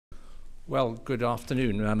Well, good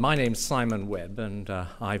afternoon. My name's Simon Webb, and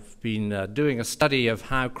I've been doing a study of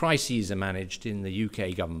how crises are managed in the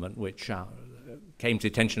UK government, which came to the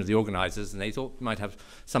attention of the organisers, and they thought we might have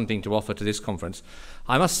something to offer to this conference.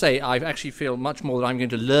 I must say, I actually feel much more that I'm going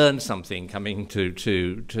to learn something coming to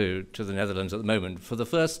the Netherlands at the moment. For the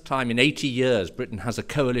first time in 80 years, Britain has a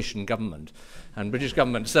coalition government, and British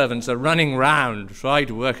government servants are running round trying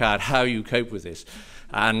to work out how you cope with this.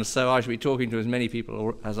 And so I shall be talking to as many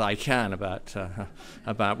people as I can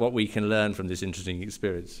about what we can learn from this interesting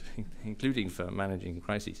experience, including for managing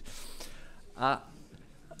crises. Can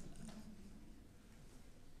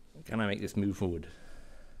I make this move forward?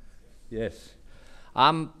 Yes.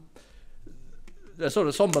 The sort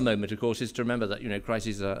of somber moment, of course, is to remember that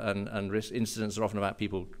crises and risk incidents are often about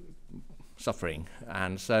people suffering,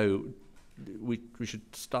 and so we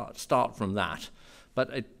should start from that. But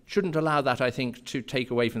it shouldn't allow that, I think, to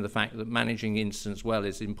take away from the fact that managing incidents well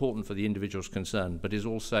is important for the individuals concerned, but is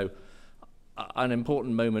also an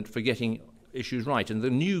important moment for getting issues right. And the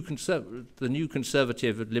new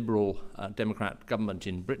conservative, liberal Democrat government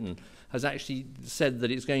in Britain has actually said that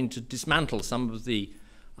it's going to dismantle some of the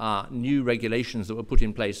new regulations that were put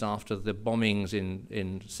in place after the bombings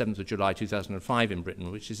in 7th of July 2005 in Britain,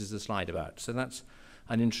 which this is a slide about. So that's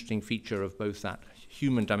an interesting feature of both that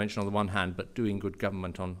human dimension on the one hand, but doing good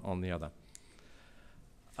government on the other.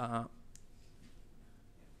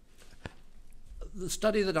 The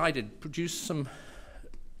study that I did produced some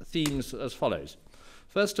themes as follows.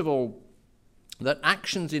 First of all, that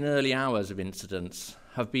actions in early hours of incidents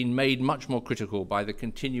have been made much more critical by the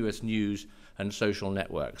continuous news and social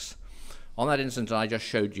networks. On that incident I just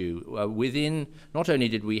showed you, not only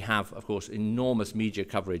did we have, of course, enormous media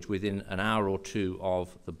coverage within an hour or two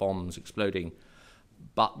of the bombs exploding,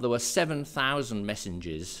 but there were 7,000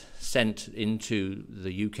 messages sent into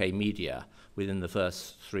the UK media within the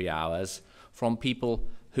first 3 hours from people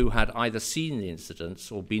who had either seen the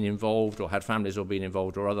incidents or been involved or had families or been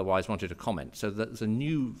involved or otherwise wanted to comment. So the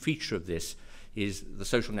new feature of this is the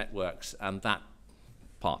social networks and that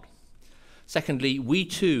part. Secondly, we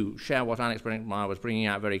too share what Alex Brinkmeyer was bringing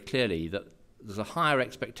out very clearly, that there's a higher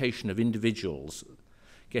expectation of individuals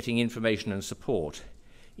getting information and support,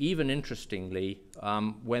 even interestingly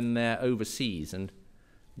when they're overseas. And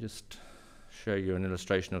just show you an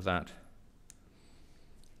illustration of that.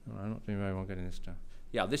 Oh, I'm not doing very well getting this down.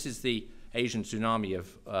 Yeah, this is the Asian tsunami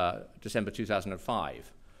of December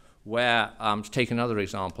 2005. Where, to take another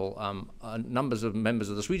example, numbers of members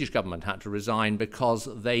of the Swedish government had to resign because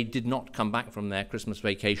they did not come back from their Christmas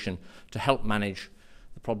vacation to help manage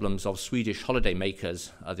the problems of Swedish holiday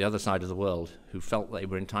makers at the other side of the world who felt they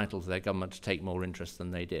were entitled to their government to take more interest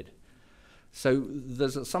than they did. So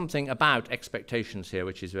there's something about expectations here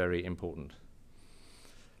which is very important.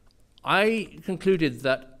 I concluded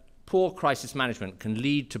that poor crisis management can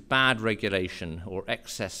lead to bad regulation or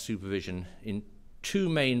excess supervision in two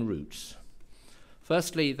main routes.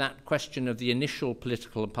 Firstly, that question of the initial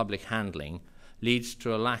political and public handling leads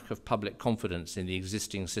to a lack of public confidence in the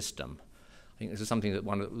existing system. I think this is something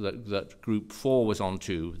that Group 4 was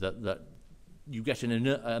onto, that you get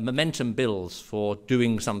a momentum builds for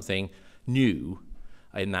doing something new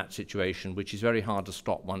in that situation, which is very hard to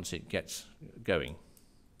stop once it gets going.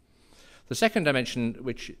 The second dimension,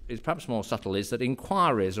 which is perhaps more subtle, is that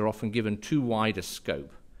inquiries are often given too wide a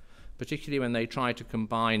scope, particularly when they try to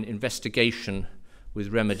combine investigation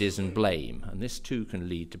with remedies and blame. And this too can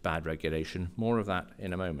lead to bad regulation. More of that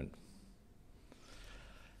in a moment.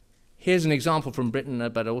 Here's an example from Britain,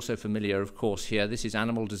 but also familiar, of course, here. This is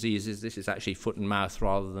animal diseases. This is actually foot and mouth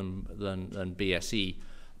rather than BSE,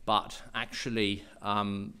 but actually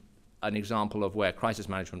an example of where crisis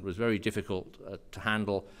management was very difficult to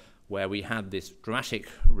handle, where we had this dramatic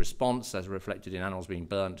response, as reflected in animals being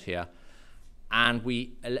burnt here, and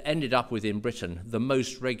we ended up with, in Britain, the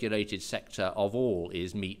most regulated sector of all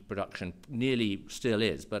is meat production, nearly still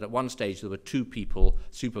is, but at one stage there were 2 people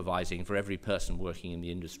supervising for every person working in the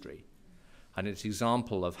industry. And it's an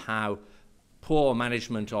example of how poor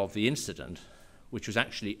management of the incident, which was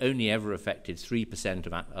actually only ever affected 3%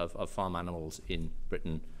 of farm animals in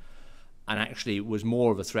Britain, and actually was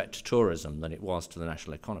more of a threat to tourism than it was to the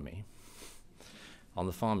national economy on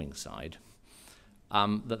the farming side.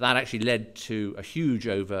 That actually led to a huge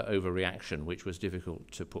overreaction, which was difficult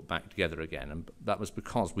to put back together again. And that was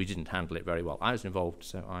because we didn't handle it very well. I was involved,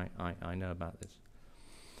 so I know about this.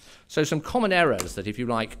 So some common errors that, if you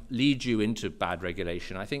like, lead you into bad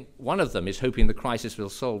regulation. I think one of them is hoping the crisis will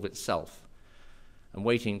solve itself and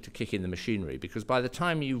waiting to kick in the machinery, because by the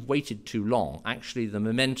time you've waited too long, actually the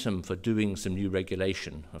momentum for doing some new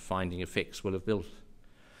regulation, of finding a fix, will have built.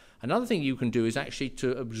 Another thing you can do is actually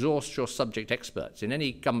to exhaust your subject experts. In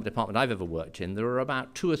any government department I've ever worked in, there are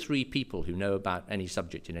about 2 or 3 people who know about any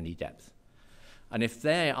subject in any depth. And if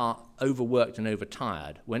they are overworked and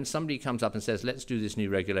overtired, when somebody comes up and says, let's do this new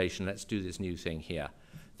regulation, let's do this new thing here,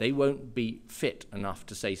 they won't be fit enough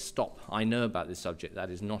to say, stop, I know about this subject,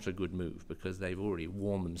 that is not a good move, because they've already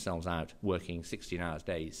worn themselves out working 16-hour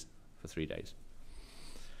days for 3 days.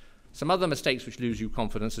 Some other mistakes which lose you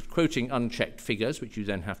confidence are quoting unchecked figures, which you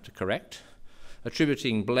then have to correct,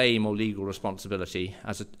 attributing blame or legal responsibility.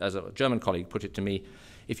 As a German colleague put it to me,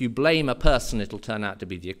 if you blame a person, it'll turn out to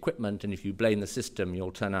be the equipment, and if you blame the system,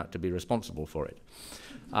 you'll turn out to be responsible for it.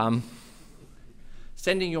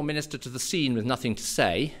 Sending your minister to the scene with nothing to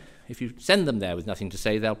say. If you send them there with nothing to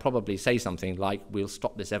say, they'll probably say something like, we'll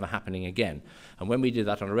stop this ever happening again. And when we did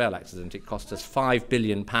that on a rail accident, it cost us £5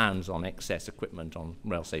 billion on excess equipment on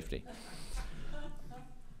rail safety.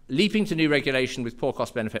 Leaping to new regulation with poor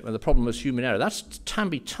cost benefit when the problem was human error. That can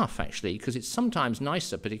be tough, actually, because it's sometimes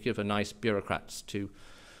nicer, particularly for nice bureaucrats, to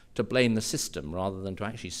blame the system rather than to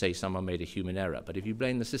actually say someone made a human error. But if you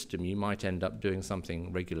blame the system, you might end up doing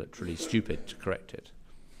something regulatorily stupid to correct it.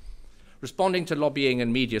 Responding to lobbying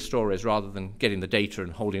and media stories rather than getting the data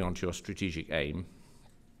and holding on to your strategic aim.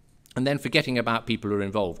 And then forgetting about people who are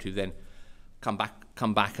involved, who then come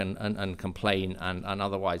back and complain and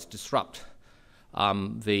otherwise disrupt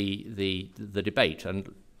the debate.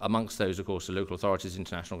 And amongst those, of course, the local authorities,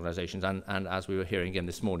 international organisations, and as we were hearing again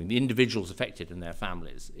this morning, the individuals affected and their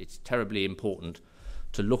families. It's terribly important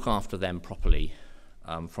to look after them properly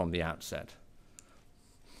from the outset.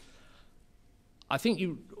 I think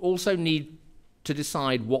you also need to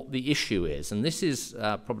decide what the issue is, and this is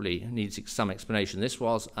probably needs some explanation. This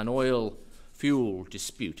was an oil fuel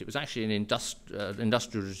dispute. It was actually an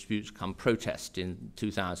industrial dispute come protest in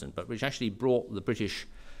 2000, but which actually brought the British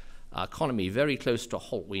economy very close to a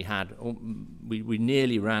halt. We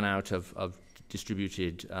nearly ran out of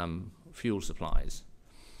distributed fuel supplies,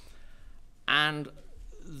 and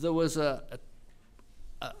there was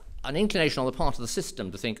an inclination on the part of the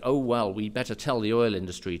system to think, oh, well, we better tell the oil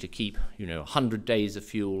industry to keep, 100 days of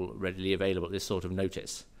fuel readily available at this sort of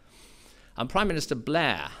notice. And Prime Minister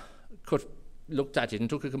Blair looked at it and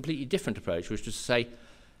took a completely different approach, which was to say,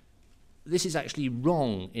 this is actually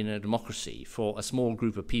wrong in a democracy for a small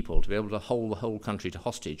group of people to be able to hold the whole country to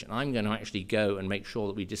hostage, and I'm going to actually go and make sure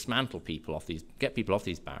that we dismantle people off get people off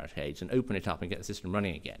these barricades and open it up and get the system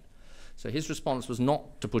running again. So his response was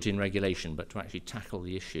not to put in regulation, but to actually tackle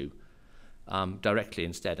the issue directly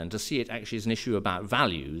instead, and to see it actually as an issue about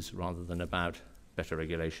values rather than about better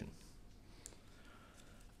regulation.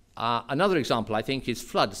 Another example, I think, is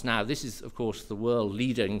floods. Now, this is, of course, the world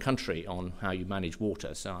leading country on how you manage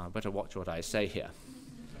water, so I better watch what I say here.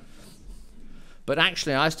 But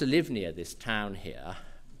actually, I used to live near this town here,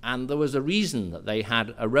 and there was a reason that they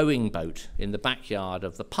had a rowing boat in the backyard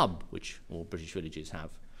of the pub, which all British villages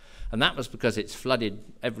have. And that was because it's flooded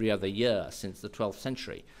every other year since the 12th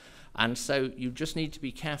century. And so you just need to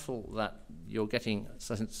be careful that you're getting a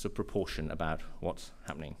sense of proportion about what's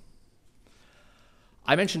happening.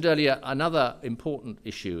 I mentioned earlier another important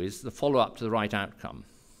issue is the follow-up to the right outcome.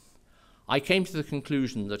 I came to the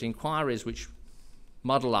conclusion that inquiries which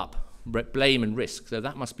muddle up blame and risk, though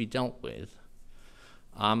that must be dealt with,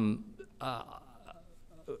 are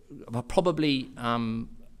probably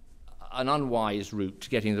an unwise route to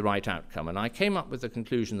getting the right outcome. And I came up with the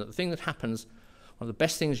conclusion that the thing that happens, one of the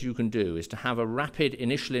best things you can do is to have a rapid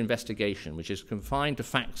initial investigation which is confined to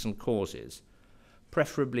facts and causes,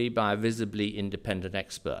 preferably by a visibly independent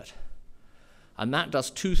expert. And that does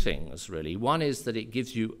two things, really. One is that it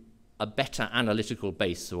gives you a better analytical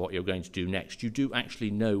base for what you're going to do next. You do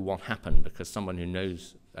actually know what happened because someone who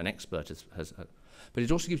knows, an expert has but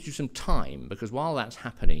it also gives you some time, because while that's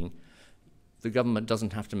happening, the government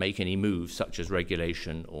doesn't have to make any moves such as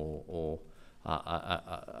regulation or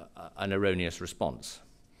an erroneous response.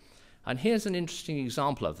 And here's an interesting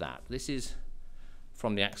example of that. This is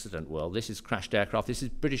from the accident world. This is crashed aircraft. This is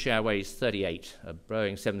British Airways 38, a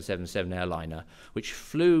Boeing 777 airliner, which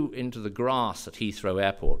flew into the grass at Heathrow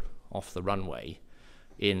Airport off the runway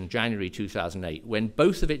in January 2008, when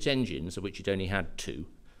both of its engines, of which it only had two,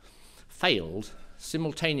 failed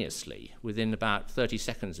simultaneously within about 30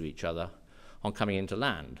 seconds of each other on coming into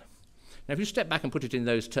land. Now, if you step back and put it in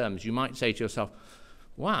those terms, you might say to yourself,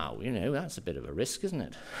 wow, that's a bit of a risk, isn't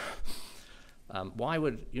it? Why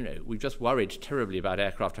would, we've just worried terribly about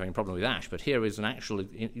aircraft having a problem with ash, but here is an actual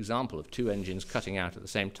example of two engines cutting out at the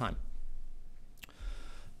same time.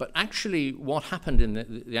 But actually, what happened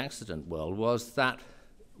in the accident world was that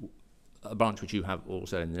a branch which you have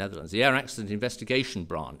also in the Netherlands, the Air Accident Investigation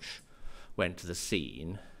Branch, went to the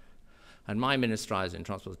scene and my minister, I was in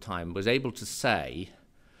Transport at the time, was able to say,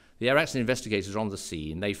 the air accident investigators are on the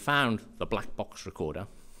scene, they found the black box recorder,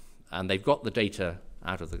 and they've got the data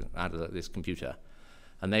out of this computer,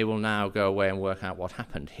 and they will now go away and work out what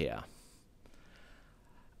happened here.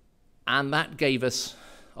 And that gave us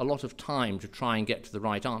a lot of time to try and get to the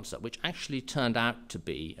right answer, which actually turned out to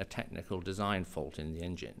be a technical design fault in the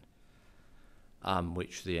engine,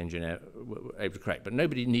 which the engineer were able to correct. But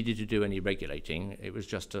nobody needed to do any regulating. It was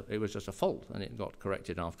just a fault, and it got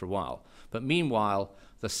corrected after a while. But meanwhile,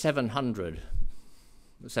 the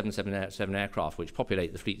 777 aircraft, which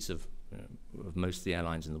populate the fleets of most of the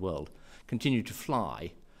airlines in the world, continued to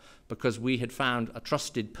fly because we had found a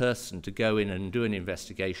trusted person to go in and do an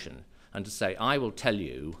investigation and to say, I will tell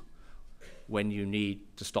you when you need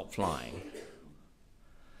to stop flying.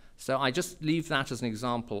 So I just leave that as an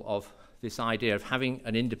example of this idea of having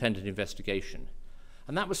an independent investigation.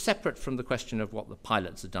 And that was separate from the question of what the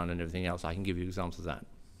pilots had done and everything else. I can give you examples of that.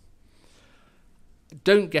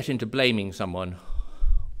 Don't get into blaming someone,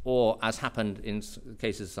 or as happened in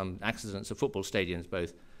cases of some accidents at football stadiums,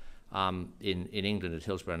 both in England at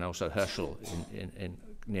Hillsborough and also Herschel in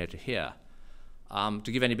near to here,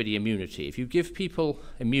 to give anybody immunity. If you give people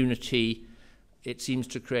immunity, it seems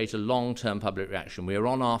to create a long-term public reaction. We are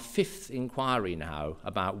on our 5th inquiry now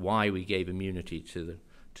about why we gave immunity to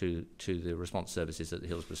the response services at the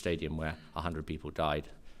Hillsborough Stadium, where 100 people died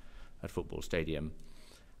at football stadium.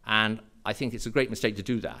 And I think it's a great mistake to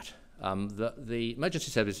do that. The emergency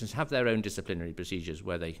services have their own disciplinary procedures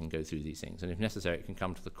where they can go through these things, and if necessary, it can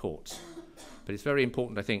come to the courts. But it's very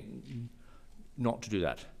important, I think, not to do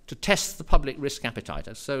that. To test the public risk appetite.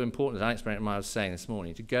 That's so important, as Alex Brent-Meyer was saying this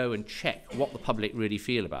morning, to go and check what the public really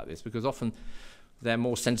feel about this, because often they're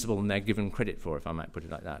more sensible than they're given credit for, if I might put it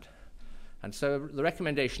like that. And so the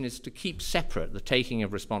recommendation is to keep separate the taking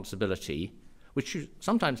of responsibility, which you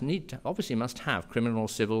sometimes need to, obviously must have criminal,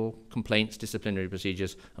 civil, complaints, disciplinary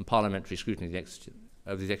procedures, and parliamentary scrutiny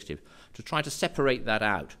of the executive, to try to separate that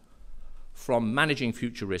out from managing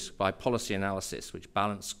future risk by policy analysis, which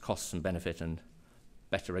balance costs and benefit, and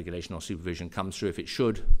better regulation or supervision comes through if it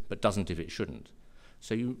should, but doesn't if it shouldn't.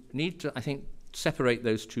 So you need to, I think, separate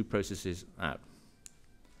those two processes out.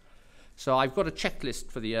 So I've got a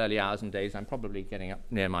checklist for the early hours and days. I'm probably getting up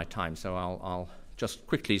near my time, so I'll just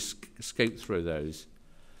quickly scope through those,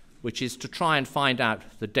 which is to try and find out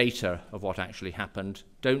the data of what actually happened.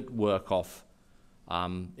 Don't work off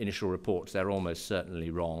initial reports. They're almost certainly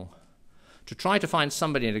wrong. To try to find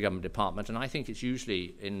somebody in a government department, and I think it's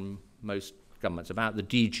usually in most governments about the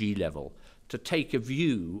DG level, to take a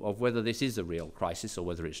view of whether this is a real crisis or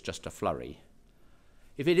whether it's just a flurry.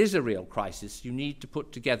 If it is a real crisis, you need to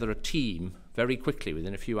put together a team very quickly,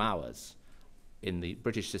 within a few hours, in the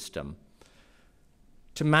British system,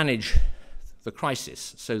 to manage the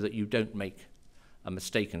crisis so that you don't make a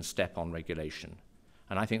mistaken step on regulation.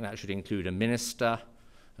 And I think that should include a minister,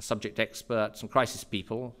 a subject expert, some crisis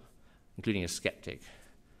people, including a skeptic,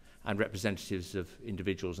 and representatives of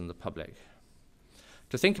individuals and the public.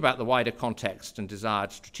 To think about the wider context and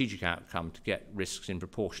desired strategic outcome to get risks in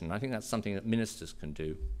proportion. I think that's something that ministers can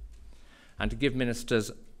do. And to give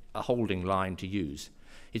ministers a holding line to use.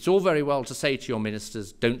 It's all very well to say to your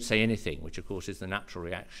ministers, don't say anything, which of course is the natural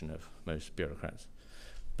reaction of most bureaucrats.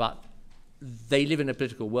 But they live in a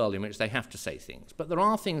political world in which they have to say things. But there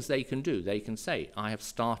are things they can do. They can say, I have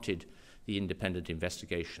started the independent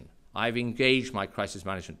investigation. I've engaged my crisis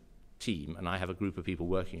management team, and I have a group of people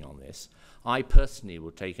working on this. I personally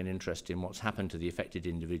will take an interest in what's happened to the affected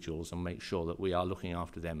individuals and make sure that we are looking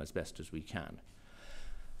after them as best as we can.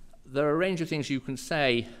 There are a range of things you can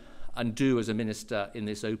say and do as a minister in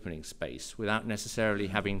this opening space without necessarily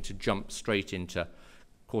having to jump straight into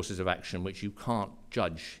courses of action which you can't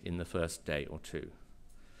judge in the first day or two.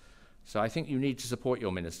 So I think you need to support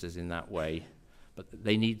your ministers in that way, but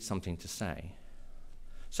they need something to say.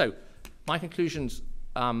 So my conclusions,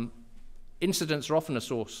 incidents are often a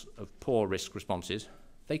source of poor risk responses.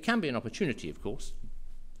 They can be an opportunity, of course.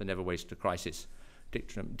 They never waste a crisis.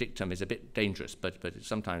 Dictum is a bit dangerous, but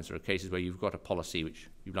sometimes there are cases where you've got a policy which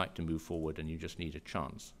you'd like to move forward and you just need a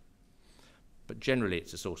chance. But generally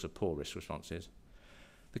it's a source of poor risk responses.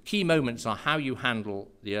 The key moments are how you handle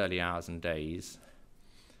the early hours and days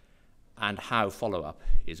and how follow-up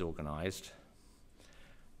is organised.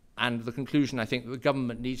 And the conclusion, I think, that the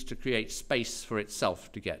government needs to create space for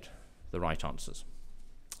itself to get the right answers.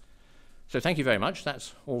 So thank you very much.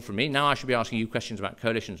 That's all from me. Now I should be asking you questions about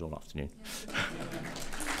coalitions all afternoon.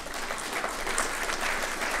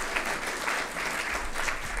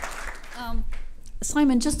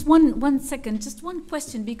 Simon, just one second, just one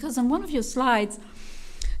question, because on one of your slides,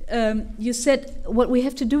 you said what we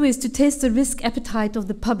have to do is to test the risk appetite of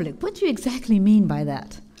the public. What do you exactly mean by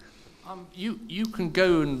that? You can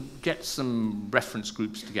go and get some reference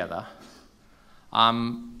groups together.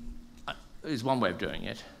 Is one way of doing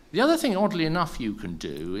it. The other thing, oddly enough, you can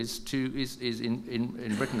do is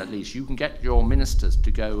in Britain at least, you can get your ministers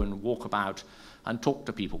to go and walk about and talk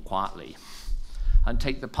to people quietly and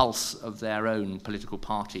take the pulse of their own political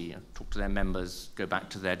party and talk to their members, go back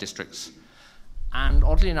to their districts. And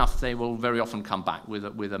oddly enough, they will very often come back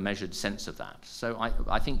with a measured sense of that. So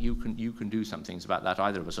I think you can do some things about that,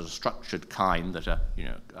 either of a sort of structured kind that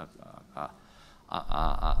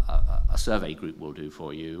a survey group will do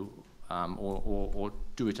for you, or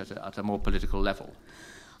do it at a more political level.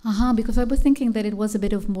 Because I was thinking that it was a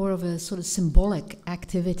bit of more of a sort of symbolic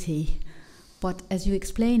activity, but as you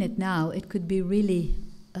explain it now, it could be really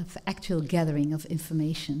an actual gathering of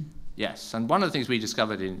information. Yes, and one of the things we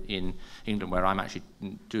discovered in England, where I'm actually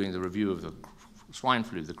doing the review of the swine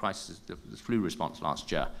flu, the crisis, the flu response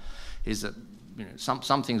last year, is that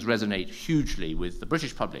some things resonate hugely with the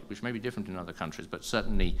British public, which may be different in other countries, but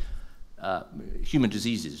certainly human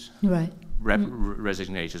diseases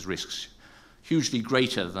resonate as risks hugely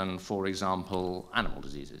greater than, for example, animal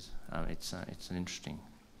diseases. It's an interesting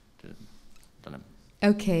dilemma.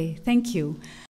 Okay, thank you.